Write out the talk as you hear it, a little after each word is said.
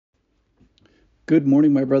Good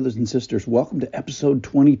morning, my brothers and sisters. Welcome to episode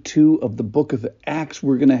 22 of the book of Acts.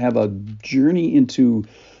 We're going to have a journey into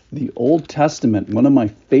the Old Testament, one of my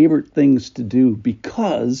favorite things to do,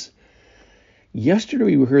 because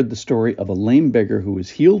yesterday we heard the story of a lame beggar who was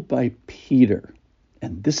healed by Peter.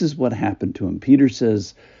 And this is what happened to him. Peter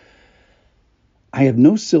says, I have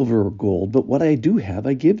no silver or gold, but what I do have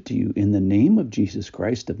I give to you. In the name of Jesus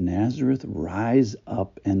Christ of Nazareth, rise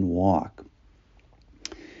up and walk.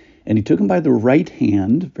 And he took him by the right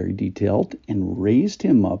hand, very detailed, and raised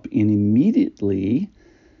him up, and immediately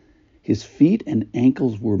his feet and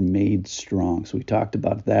ankles were made strong. So we talked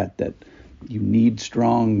about that you need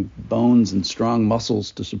strong bones and strong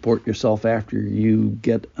muscles to support yourself after you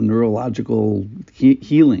get a neurological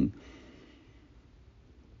healing.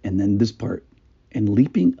 And then this part, and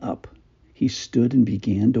leaping up, he stood and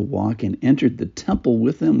began to walk and entered the temple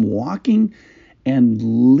with them, walking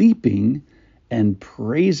and leaping and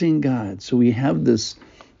praising God. So we have this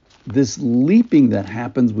leaping that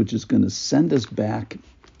happens, which is going to send us back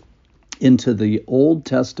into the Old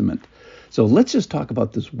Testament. So let's just talk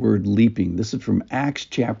about this word leaping. This is from Acts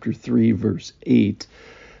chapter 3, verse 8,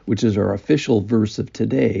 which is our official verse of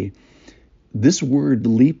today. This word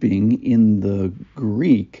leaping in the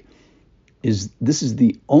Greek is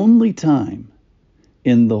the only time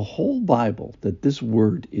in the whole Bible that this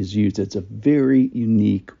word is used. It's a very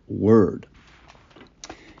unique word.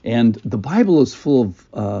 And the Bible is full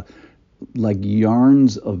of like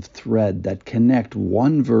yarns of thread that connect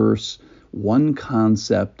one verse, one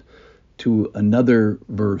concept to another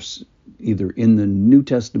verse, either in the New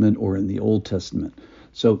Testament or in the Old Testament.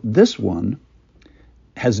 So this one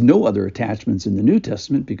has no other attachments in the New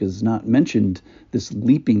Testament because it's not mentioned, this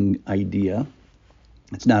leaping idea.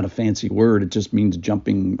 It's not a fancy word. It just means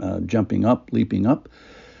jumping up, leaping up.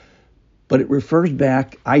 But it refers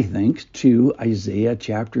back, I think, to Isaiah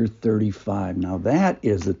chapter 35. Now that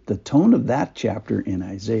is the tone of that chapter in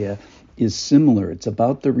Isaiah is similar. It's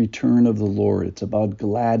about the return of the Lord. It's about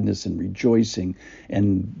gladness and rejoicing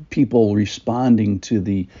and people responding to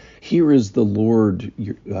the here is the Lord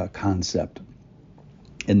concept.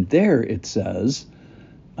 And there it says,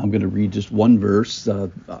 I'm going to read just one verse,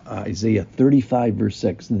 Isaiah 35, verse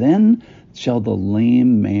 6. Then shall the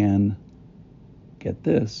lame man, get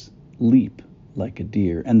this, leap like a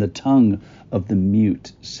deer, and the tongue of the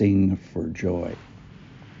mute sing for joy.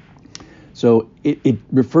 So it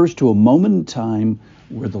refers to a moment in time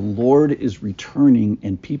where the Lord is returning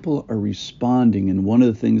and people are responding. And one of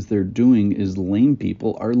the things they're doing is lame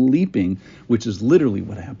people are leaping, which is literally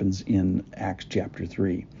what happens in Acts chapter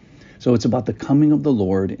 3. So it's about the coming of the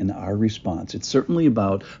Lord and our response. It's certainly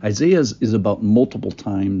about, Isaiah is about multiple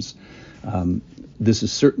times. This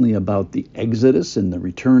is certainly about the Exodus and the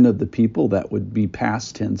return of the people. That would be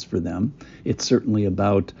past tense for them. It's certainly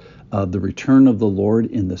about the return of the Lord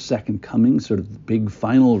in the second coming, sort of the big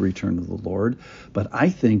final return of the Lord. But I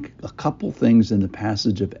think a couple things in the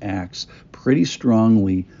passage of Acts pretty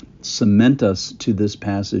strongly cement us to this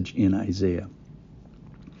passage in Isaiah.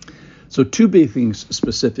 So two big things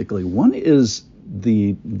specifically. One is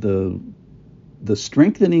the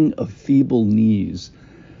strengthening of feeble knees.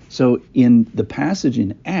 So in the passage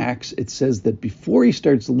in Acts, it says that before he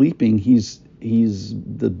starts leaping, he's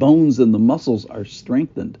the bones and the muscles are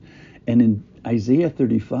strengthened. And in Isaiah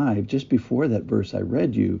 35, just before that verse I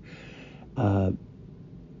read you,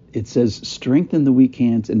 it says, strengthen the weak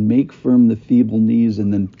hands and make firm the feeble knees.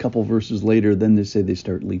 And then a couple verses later, then they say they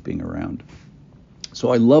start leaping around.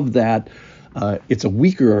 So I love that. It's a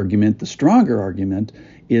weaker argument. The stronger argument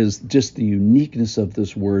is just the uniqueness of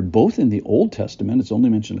this word, both in the Old Testament. It's only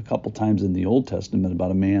mentioned a couple times in the Old Testament about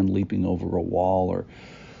a man leaping over a wall, or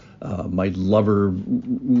my lover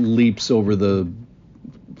leaps over the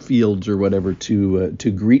fields or whatever to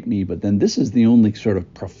greet me. But then this is the only sort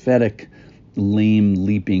of prophetic lame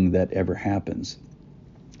leaping that ever happens.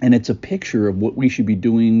 And it's a picture of what we should be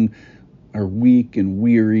doing, are weak and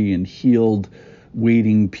weary and healed,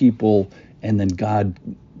 waiting people, and then God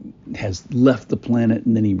has left the planet,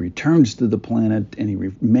 and then he returns to the planet, and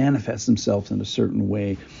he manifests himself in a certain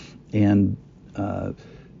way. And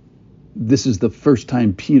this is the first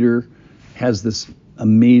time Peter has this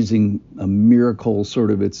amazing miracle,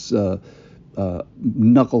 sort of it's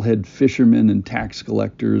knucklehead fishermen and tax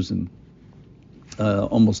collectors and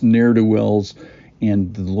almost ne'er-do-wells,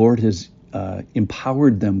 and the Lord has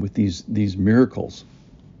empowered them with these miracles.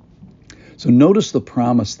 So notice the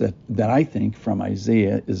promise that I think from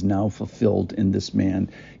Isaiah is now fulfilled in this man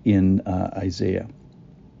in Isaiah.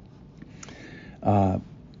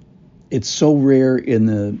 It's so rare in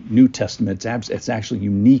the New Testament. It's actually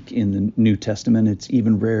unique in the New Testament. It's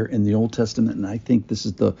even rare in the Old Testament. And I think this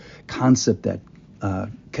is the concept that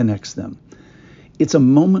connects them. It's a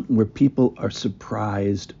moment where people are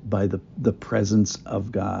surprised by the presence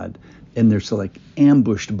of God, and they're so like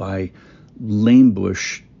ambushed by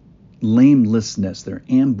lamelessness. They're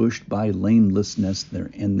ambushed by lamelessness.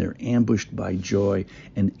 They're ambushed by joy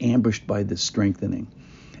and ambushed by the strengthening.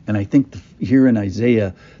 And I think here in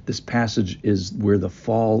Isaiah, this passage is where the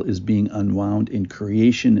fall is being unwound and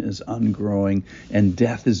creation is ungrowing and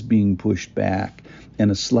death is being pushed back and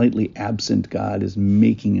a slightly absent God is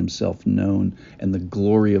making himself known and the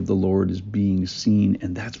glory of the Lord is being seen.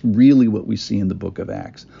 And that's really what we see in the book of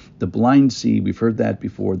Acts. The blind see, we've heard that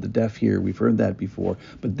before. The deaf hear, we've heard that before.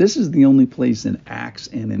 But this is the only place in Acts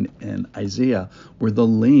and in Isaiah where the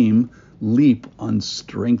lame leap on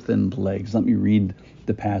strengthened legs. Let me read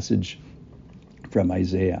the passage from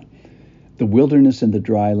Isaiah. The wilderness and the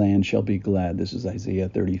dry land shall be glad. This is Isaiah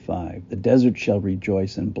 35. The desert shall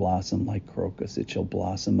rejoice and blossom like crocus. It shall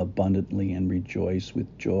blossom abundantly and rejoice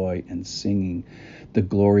with joy and singing. The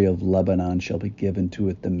glory of Lebanon shall be given to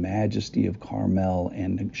it, the majesty of Carmel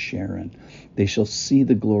and Sharon. They shall see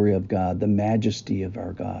the glory of God, the majesty of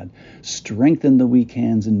our God. Strengthen the weak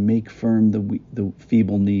hands and make firm the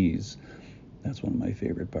feeble knees. That's one of my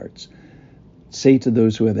favorite parts. Say to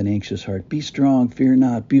those who have an anxious heart, be strong, fear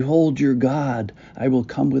not. Behold your God. I will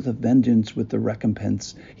come with a vengeance, with the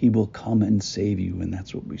recompense. He will come and save you. And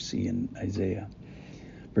that's what we see in Isaiah.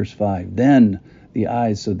 Verse 5, then the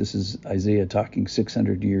eyes, so this is Isaiah talking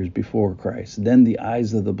 600 years before Christ. Then the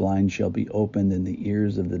eyes of the blind shall be opened and the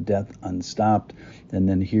ears of the deaf unstopped. And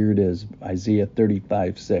then here it is, Isaiah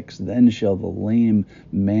 35:6. Then shall the lame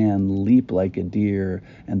man leap like a deer,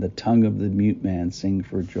 and the tongue of the mute man sing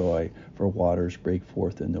for joy, for waters break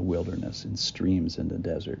forth in the wilderness and streams in the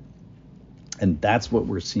desert. And that's what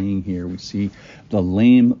we're seeing here. We see the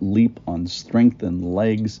lame leap on strengthened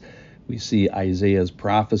legs. We see Isaiah's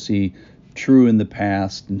prophecy true in the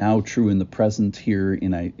past, now true in the present here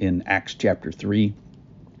in Acts chapter 3.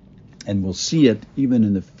 And we'll see it even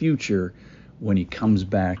in the future when he comes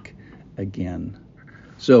back again.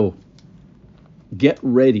 So get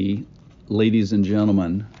ready, ladies and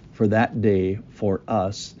gentlemen, for that day for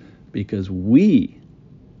us, because we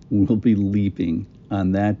will be leaping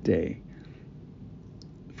on that day.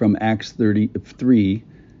 From Acts 33,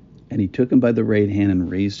 and he took him by the right hand and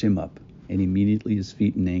raised him up. And immediately his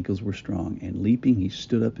feet and ankles were strong. And leaping, he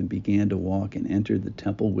stood up and began to walk and entered the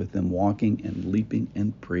temple with them, walking and leaping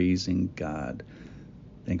and praising God.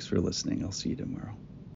 Thanks for listening. I'll see you tomorrow.